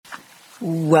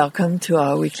Welcome to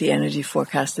our weekly energy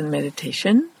forecast and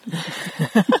meditation.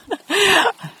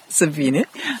 Sabine.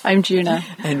 I'm Juna.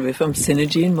 And we're from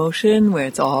Synergy in Motion, where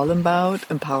it's all about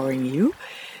empowering you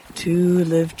to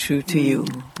live true to you.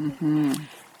 Mm-hmm.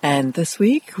 And this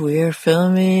week we're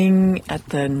filming at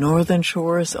the northern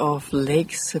shores of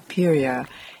Lake Superior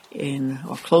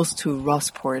or close to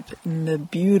Rossport in the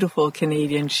beautiful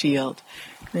Canadian Shield.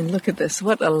 I mean, look at this.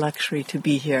 What a luxury to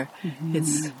be here. Mm-hmm.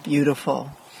 It's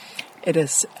beautiful. It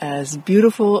is as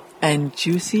beautiful and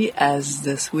juicy as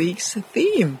this week's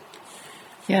theme.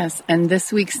 Yes, and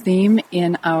this week's theme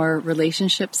in our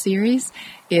relationship series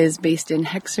is based in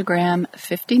Hexagram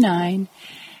 59,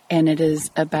 and it is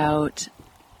about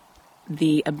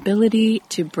the ability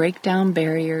to break down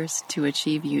barriers to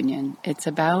achieve union. It's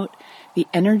about the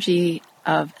energy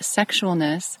of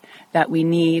sexualness that we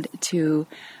need to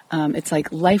it's like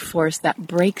life force that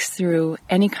breaks through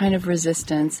any kind of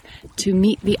resistance to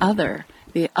meet the other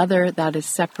that is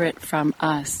separate from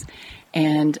us.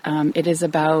 And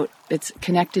it's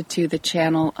connected to the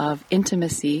channel of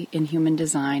intimacy in human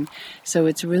design. So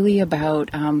it's really about,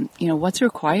 what's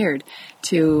required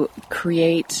to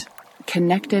create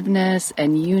connectiveness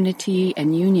and unity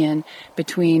and union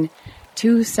between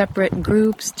two separate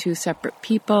groups, two separate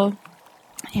people.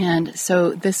 And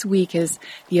so this week is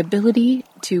the ability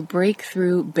to break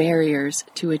through barriers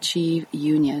to achieve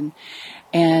union.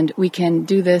 And we can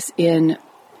do this in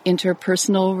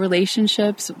interpersonal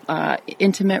relationships,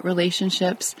 intimate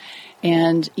relationships.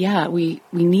 And we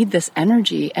need this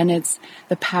energy, and it's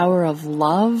the power of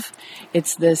love.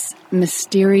 It's this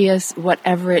mysterious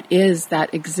whatever it is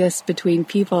that exists between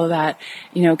people that,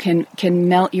 can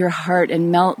melt your heart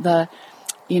and melt the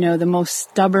most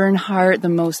stubborn heart, the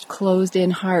most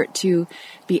closed-in heart, to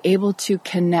be able to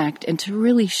connect and to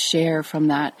really share from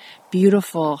that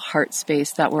beautiful heart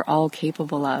space that we're all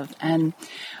capable of. And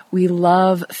we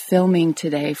love filming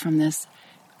today from this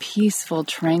peaceful,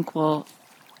 tranquil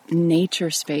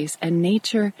nature space. And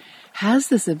nature has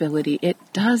this ability. It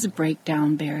does break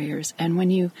down barriers. And when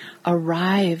you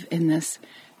arrive in this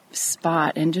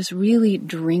spot and just really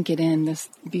drink it in, this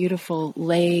beautiful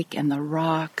lake and the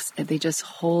rocks, and they just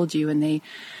hold you and they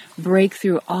break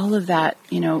through all of that.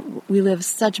 We live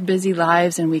such busy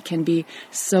lives and we can be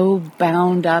so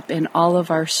bound up in all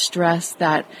of our stress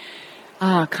that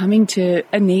coming to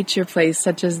a nature place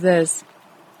such as this,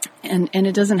 and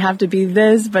it doesn't have to be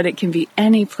this, but it can be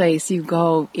any place you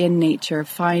go in nature.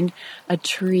 Find a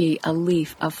tree, a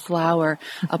leaf, a flower,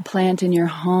 a plant in your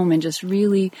home, and just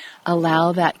really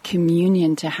allow that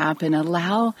communion to happen.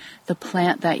 Allow the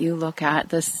plant that you look at,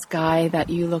 the sky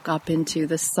that you look up into,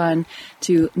 the sun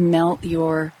to melt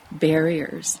your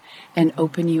barriers and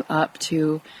open you up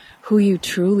to who you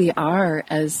truly are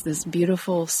as this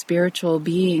beautiful spiritual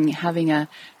being having a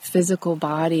physical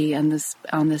body on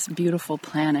this beautiful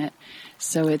planet.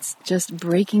 So it's just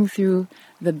breaking through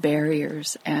the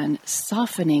barriers and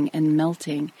softening and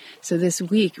melting. So this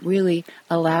week, really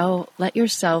let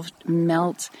yourself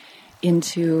melt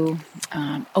into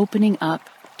opening up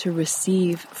to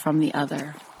receive from the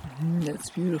other.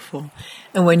 That's beautiful.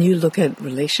 And when you look at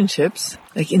relationships,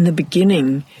 like in the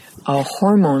beginning, our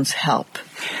hormones help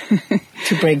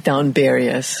to break down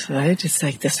barriers, right? It's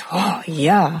like this,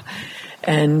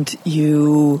 and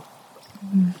you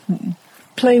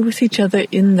play with each other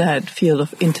in that field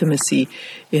of intimacy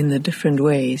in the different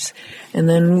ways. And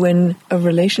then when a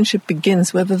relationship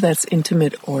begins, whether that's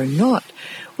intimate or not,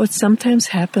 what sometimes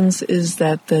happens is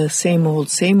that the same old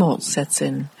sets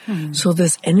in. Mm. So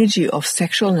this energy of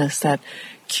sexualness, that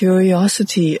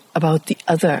curiosity about the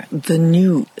other, the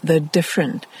new, the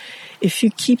different. If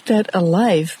you keep that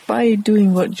alive by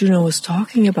doing what Juno was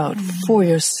talking about for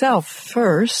yourself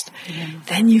first,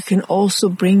 then you can also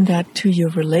bring that to your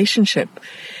relationship.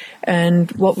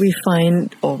 And what we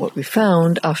found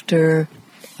after,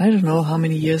 I don't know how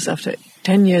many years, after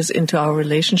 10 years into our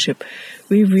relationship,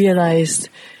 we realized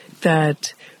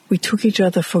that we took each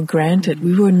other for granted.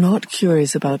 We were not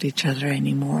curious about each other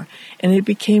anymore. And it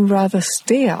became rather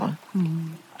stale.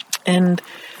 Mm. And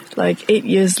like 8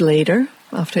 years later,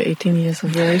 after 18 years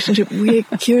of relationship, we're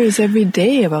curious every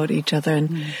day about each other.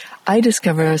 And I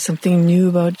discover something new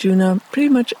about Juna pretty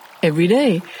much every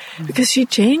day because she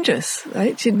changes,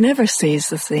 right? She never stays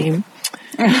the same.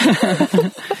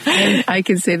 And I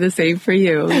can say the same for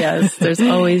you. Yes, there's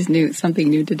always something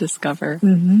new to discover,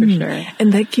 for sure.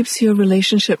 And that keeps your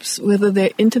relationships, whether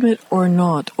they're intimate or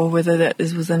not, or whether that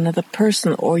is with another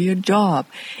person or your job,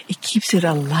 it keeps it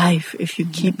alive if you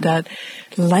keep that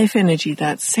life energy,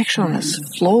 that sexualness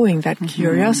flowing, that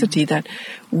curiosity, that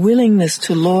willingness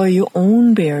to lower your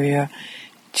own barrier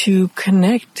to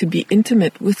connect, to be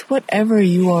intimate with whatever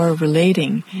you are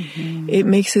relating. It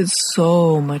makes it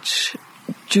so much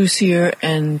juicier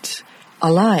and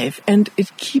alive, and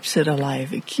it keeps it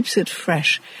alive. It keeps it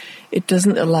fresh. It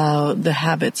doesn't allow the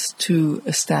habits to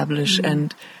establish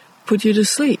and put you to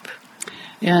sleep.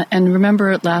 Yeah, and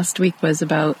remember last week was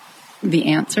about the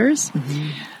answers,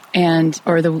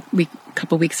 or the week,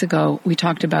 couple weeks ago, we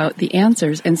talked about the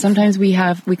answers, and sometimes we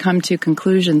come to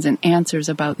conclusions and answers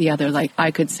about the other. Like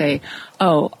I could say,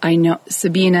 oh, I know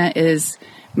Sabina is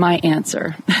my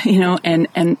answer,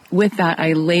 and with that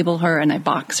I label her and I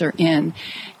box her in,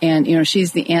 and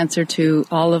she's the answer to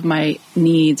all of my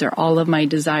needs or all of my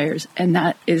desires, and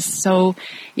that is so,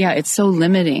 it's so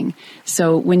limiting.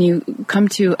 So when you come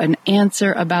to an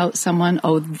answer about someone,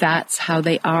 oh, that's how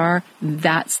they are,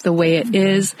 that's the way it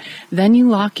is, then you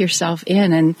lock yourself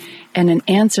in, and an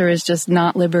answer is just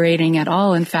not liberating at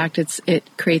all. In fact, it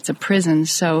creates a prison.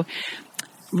 So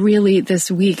really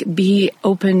this week, be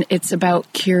open. It's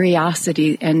about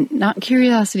curiosity, and not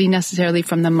curiosity necessarily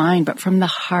from the mind, but from the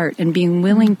heart, and being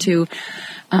willing to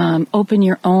open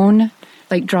your own,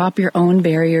 drop your own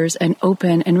barriers and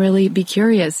open and really be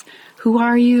curious. Who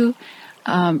are you?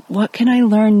 What can I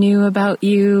learn new about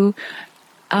you?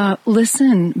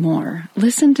 Listen more.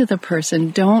 Listen to the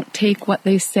person. Don't take what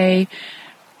they say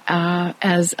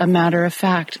as a matter of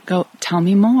fact. Go, tell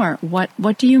me more.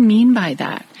 What do you mean by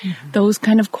that? Those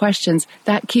kind of questions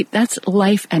that's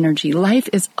life energy. Life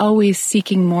is always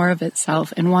seeking more of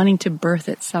itself and wanting to birth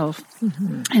itself.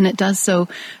 And it does so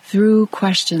through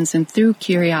questions and through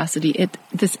curiosity.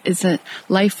 This is a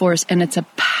life force, and it's a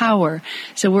power.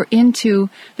 So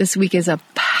this week is a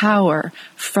power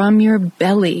from your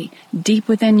belly, deep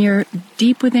within your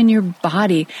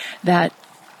body, that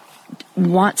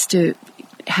wants to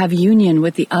have union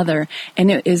with the other,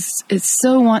 and it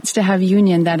so wants to have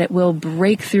union that it will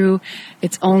break through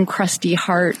its own crusty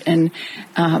heart and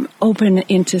open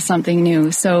into something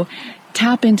new. So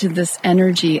tap into this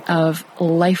energy of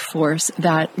life force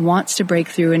that wants to break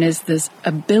through, and is this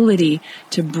ability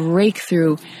to break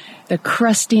through the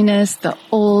crustiness, the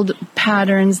old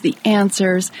patterns, the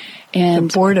answers, and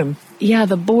the boredom. Yeah,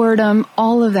 the boredom,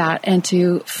 all of that, and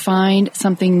to find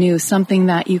something new, something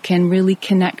that you can really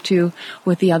connect to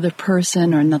with the other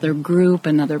person or another group,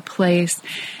 another place,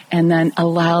 and then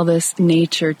allow this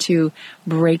nature to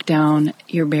break down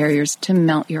your barriers, to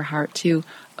melt your heart, to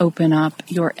open up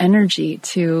your energy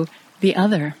to the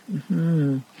other.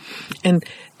 And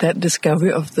that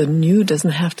discovery of the new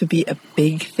doesn't have to be a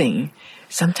big thing.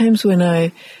 Sometimes when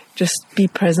I just be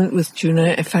present with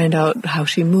Juna, I find out how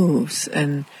she moves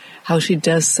and how she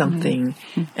does something.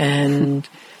 And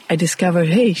I discovered,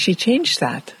 hey, she changed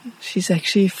that. She's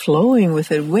actually flowing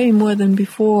with it way more than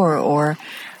before. Or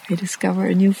I discover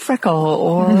a new freckle,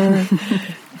 or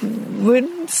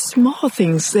with small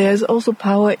things. There's also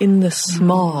power in the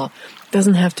small. It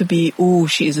doesn't have to be, oh,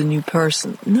 she's a new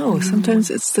person. No, sometimes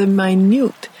it's the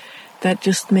minute that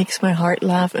just makes my heart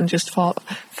laugh and just fall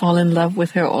in love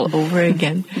with her all over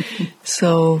again.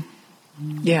 So,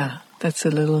 yeah, that's a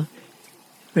little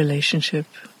relationship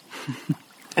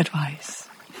advice,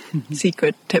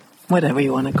 secret tip, whatever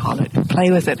you want to call it.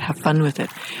 Play with it, have fun with it.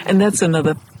 And that's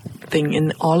another thing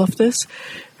in all of this.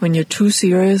 When you're too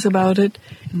serious about it,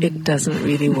 it doesn't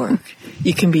really work.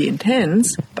 You can be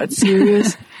intense, but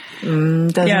serious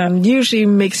doesn't usually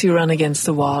makes you run against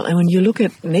the wall. And when you look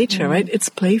at nature, right, it's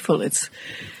playful. It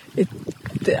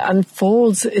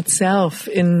unfolds itself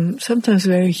in sometimes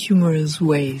very humorous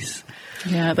ways.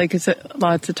 Yeah, it's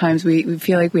lots of times we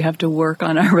feel like we have to work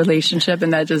on our relationship,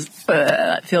 and that just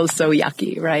feels so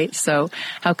yucky, right? So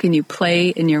how can you play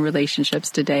in your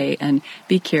relationships today and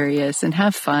be curious and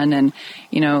have fun and,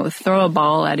 throw a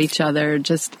ball at each other,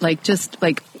 just like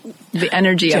the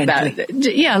energy of that.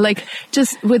 Yeah,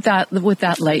 just with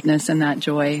that lightness and that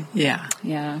joy. Yeah.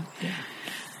 Yeah.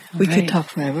 We could talk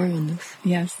forever on this.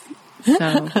 Yes.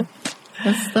 So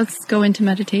let's go into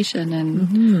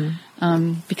meditation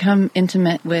and become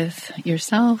intimate with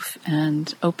yourself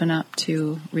and open up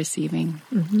to receiving.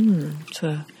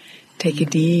 So take a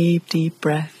deep, deep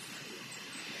breath.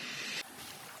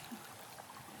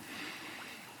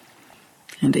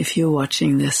 And if you're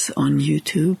watching this on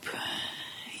YouTube,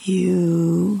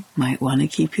 you might want to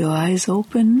keep your eyes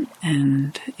open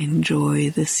and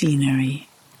enjoy the scenery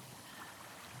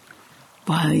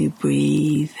while you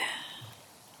breathe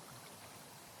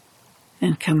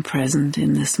and come present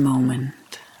in this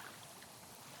moment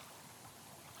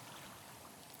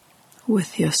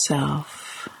with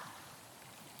yourself,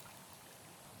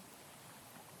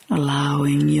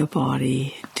 allowing your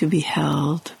body to be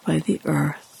held by the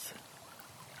earth,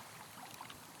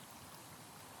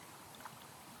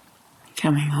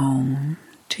 coming home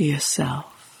to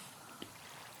yourself,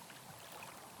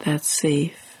 that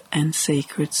safe and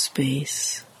sacred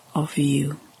space of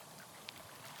you.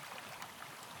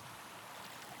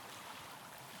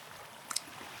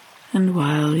 And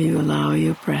while you allow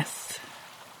your breath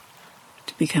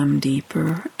to become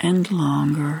deeper and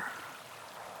longer,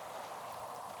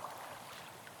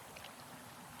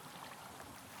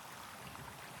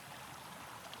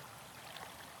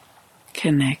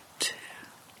 connect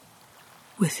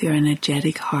with your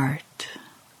energetic heart,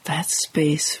 that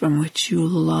space from which you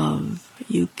love,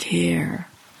 you care,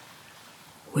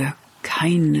 where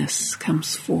kindness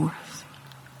comes forth.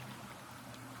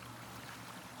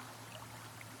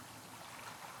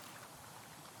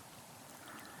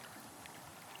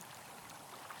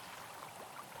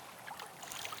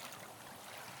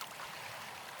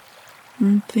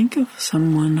 And think of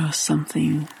someone or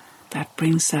something that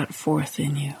brings that forth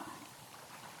in you.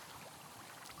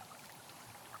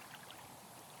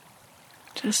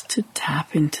 Just to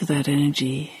tap into that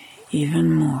energy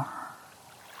even more.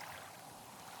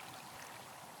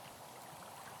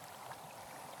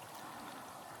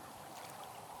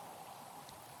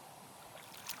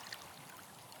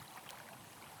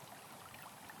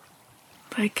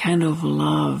 That kind of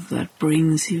love that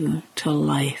brings you to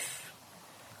life,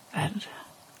 that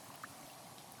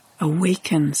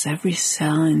awakens every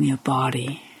cell in your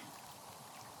body.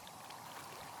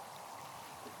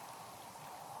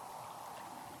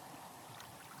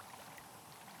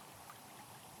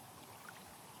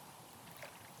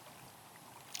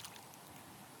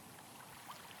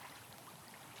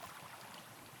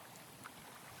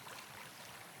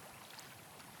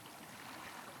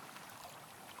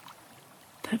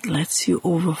 That lets you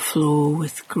overflow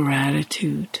with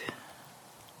gratitude.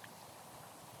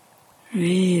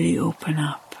 Really open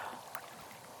up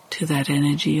to that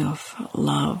energy of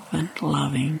love and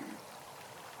loving.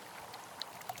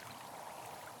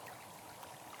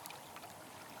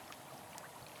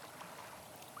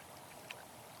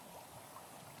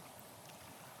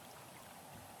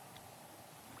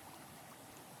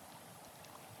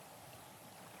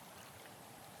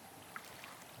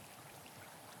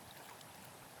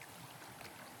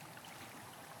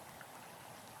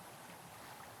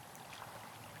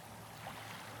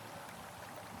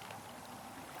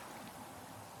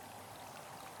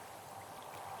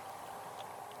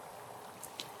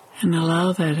 And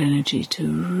allow that energy to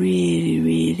really,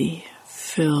 really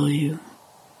fill you.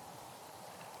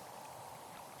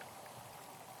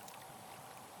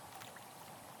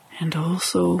 And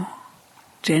also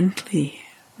gently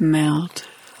melt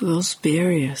those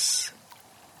barriers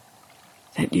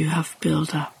that you have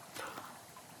built up.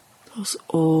 Those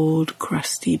old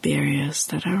crusty barriers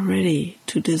that are ready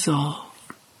to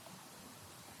dissolve.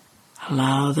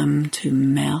 Allow them to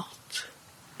melt.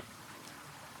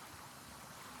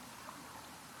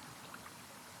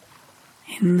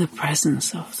 In the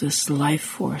presence of this life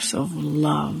force of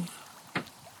love.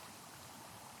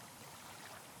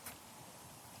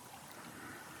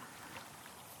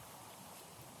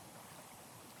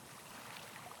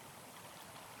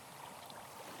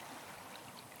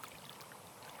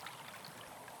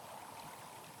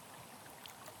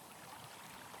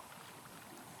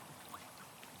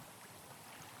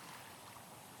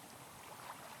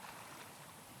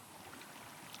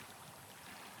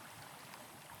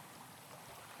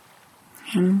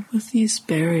 And with these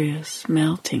barriers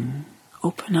melting,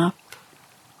 open up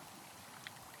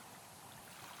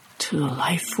to the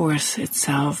life force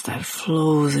itself that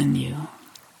flows in you.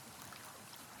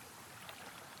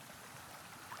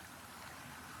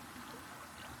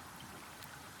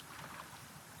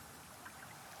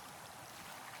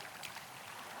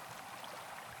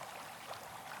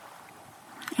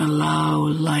 Allow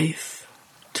life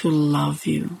to love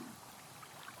you.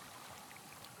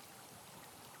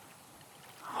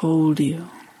 Hold you,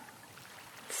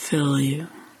 fill you.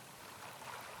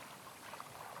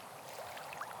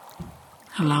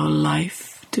 Allow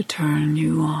life to turn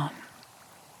you on.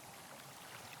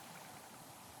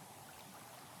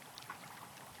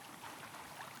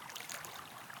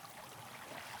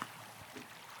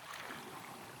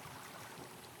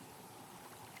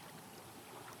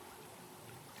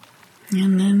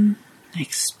 And then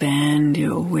expand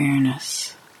your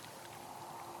awareness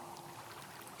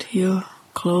to your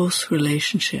close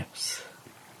relationships.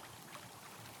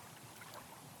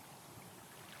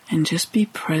 And just be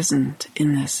present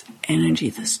in this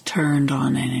energy, this turned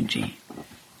on energy.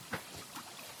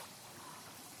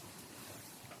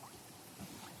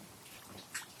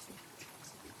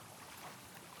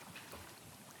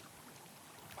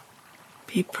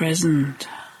 Be present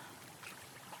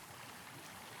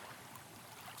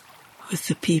with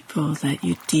the people that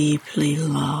you deeply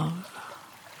love.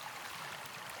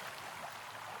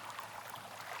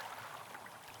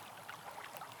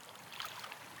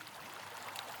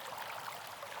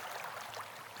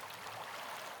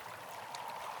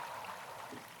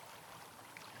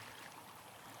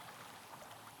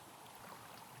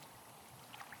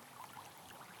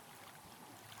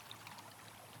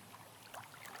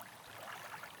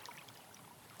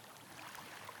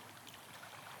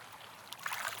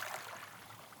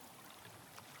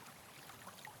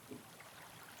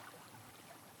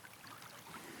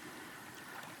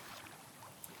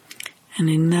 And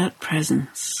in that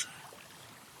presence,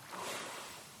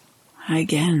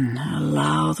 again,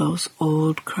 allow those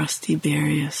old crusty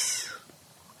barriers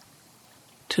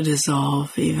to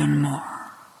dissolve even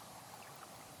more.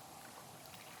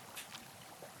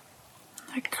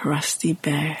 Like crusty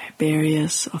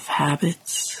barriers of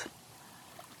habits,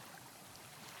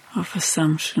 of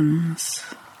assumptions,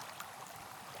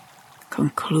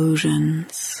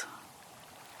 conclusions,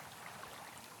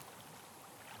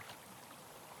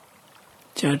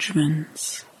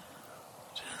 judgments.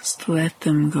 Just let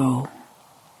them go.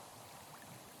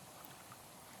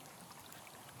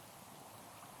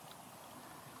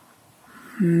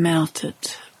 Melted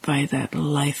by that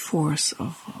life force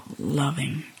of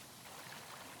loving.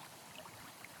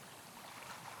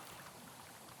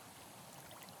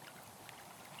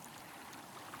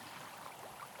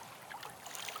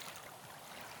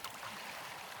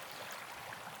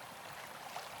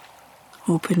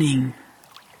 Opening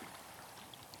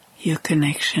your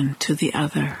connection to the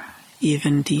other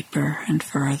even deeper and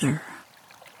further.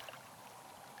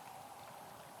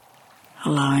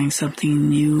 Allowing something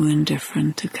new and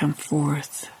different to come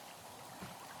forth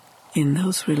in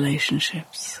those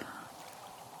relationships.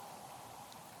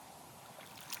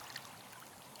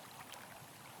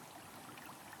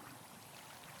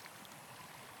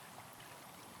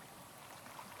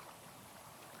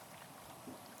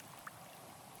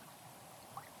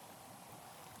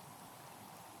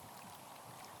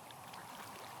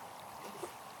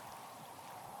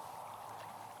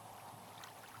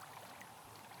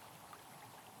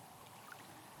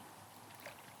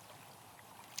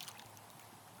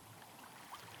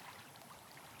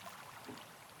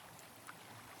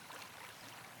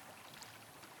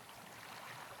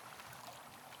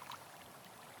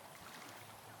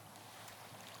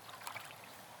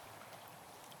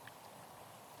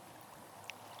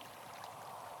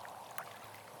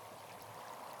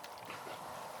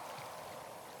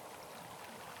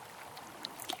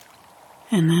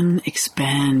 And then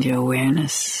expand your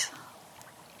awareness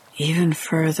even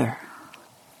further.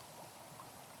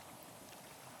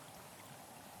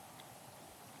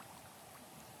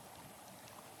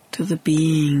 To the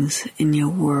beings in your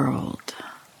world,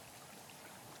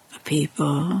 the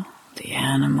people, the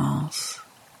animals,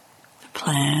 the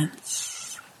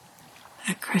plants,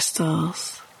 the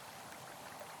crystals,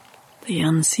 the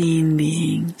unseen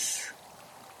beings.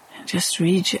 And just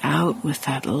reach out with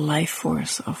that life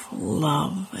force of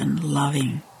love and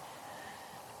loving,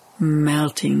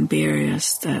 melting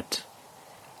barriers that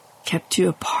kept you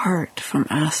apart from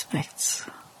aspects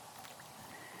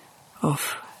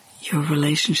of your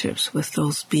relationships with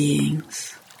those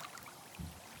beings.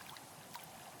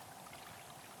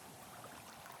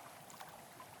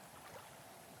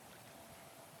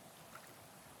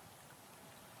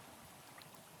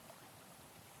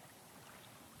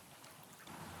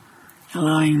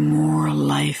 Allowing more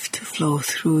life to flow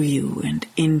through you and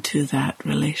into that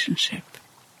relationship.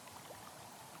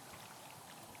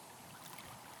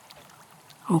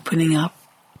 Opening up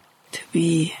to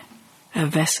be a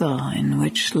vessel in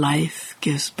which life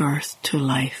gives birth to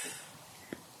life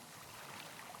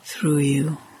through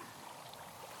you.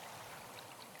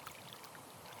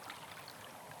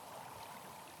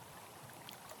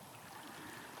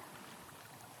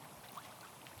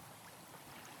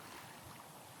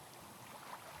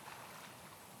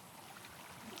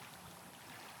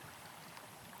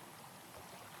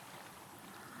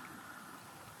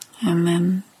 And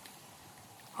then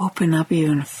open up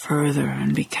even further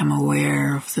and become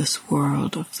aware of this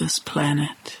world, of this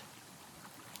planet.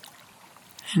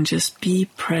 And just be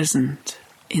present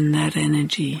in that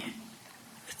energy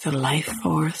with the life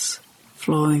force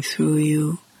flowing through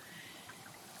you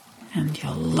and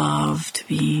your love to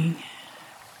be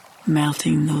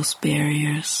melting those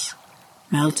barriers,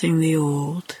 melting the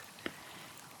old,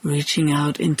 reaching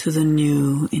out into the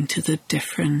new, into the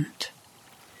different,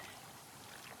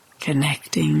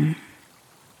 connecting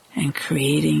and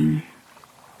creating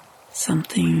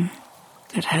something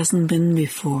that hasn't been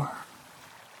before.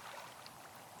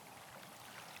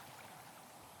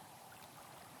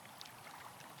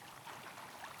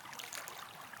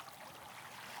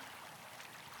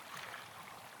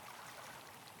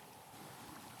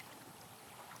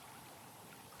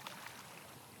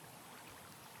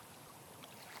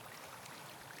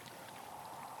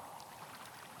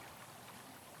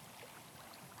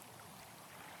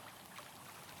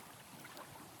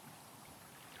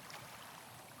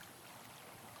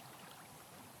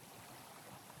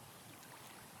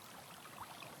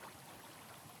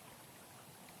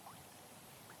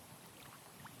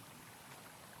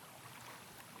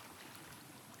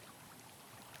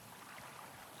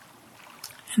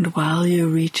 And while you're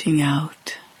reaching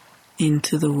out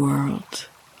into the world,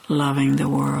 loving the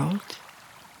world,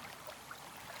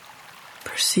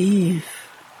 perceive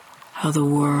how the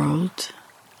world,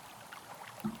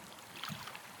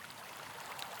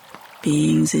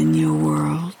 beings in your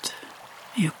world,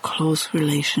 your close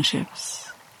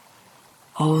relationships,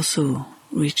 also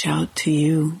reach out to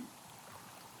you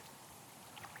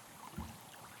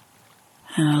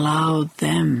and allow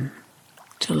them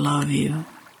to love you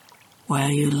while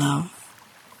you love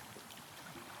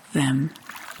them.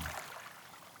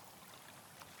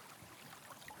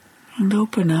 And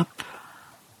open up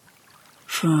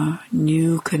for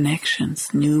new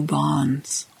connections, new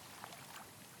bonds,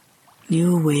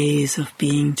 new ways of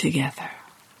being together,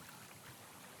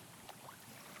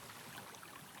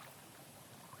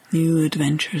 new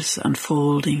adventures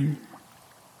unfolding,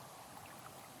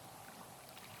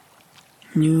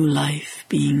 new life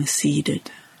being seeded.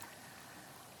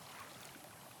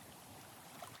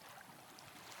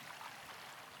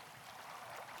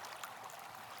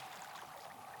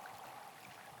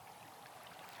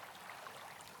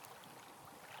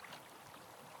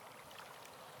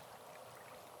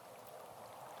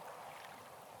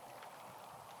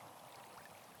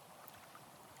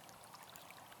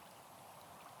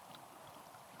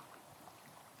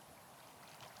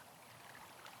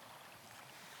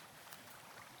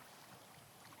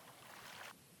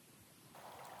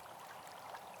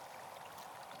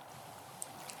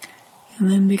 And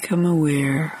then become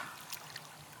aware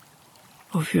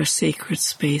of your sacred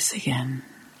space again,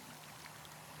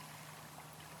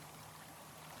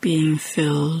 being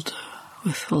filled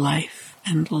with life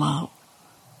and love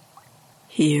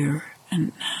here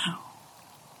and now.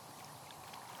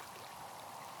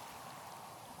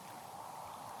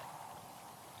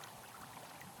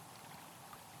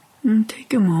 And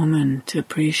take a moment to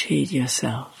appreciate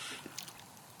yourself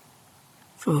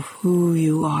for who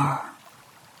you are.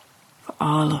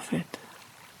 All of it.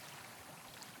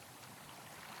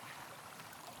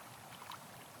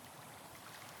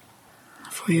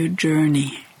 For your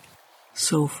journey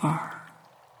so far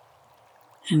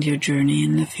and your journey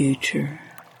in the future.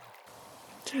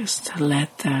 Just to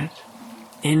let that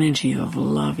energy of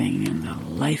loving and the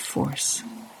life force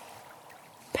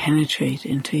penetrate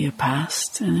into your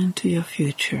past and into your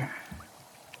future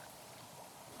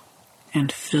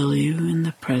and fill you in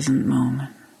the present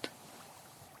moment.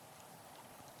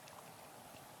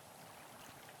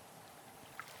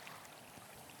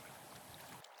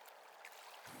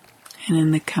 And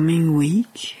in the coming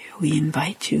week, we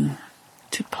invite you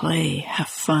to play, have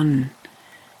fun,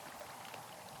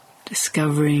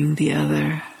 discovering the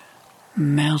other,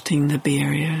 melting the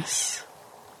barriers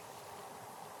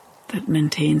that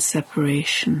maintain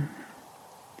separation,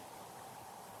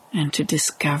 and to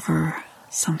discover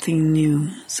something new,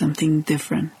 something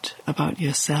different about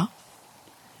yourself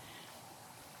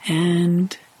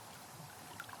and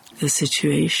the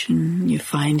situation you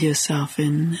find yourself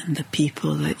in and the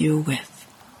people that you're with.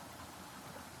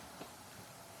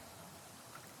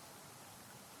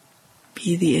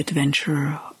 Be the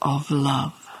adventurer of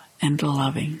love and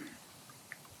loving.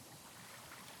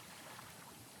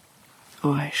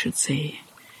 Or I should say,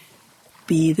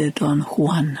 be the Don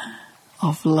Juan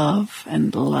of love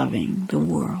and loving the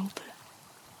world.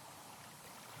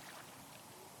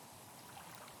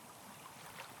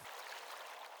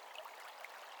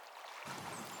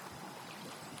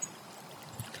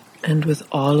 And with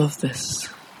all of this,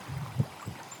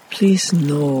 please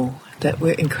know that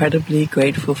we're incredibly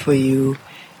grateful for you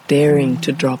daring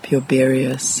to drop your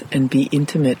barriers and be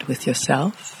intimate with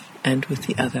yourself and with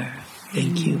the other.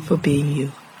 Thank you for being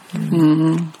you.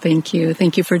 Thank you.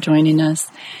 Thank you for joining us.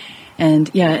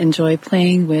 And enjoy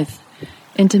playing with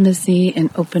intimacy and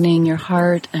opening your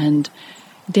heart and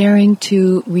daring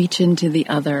to reach into the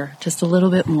other just a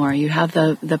little bit more. You have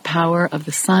the power of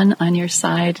the sun on your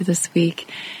side this week.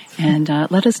 And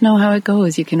let us know how it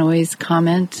goes. You can always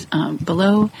comment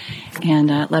below and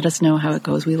let us know how it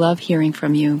goes. We love hearing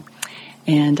from you.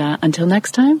 And until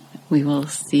next time, we will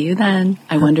see you then.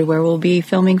 I wonder where we'll be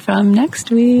filming from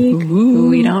next week. Ooh.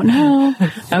 We don't know.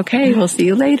 Okay, we'll see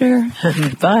you later.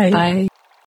 Bye. Bye.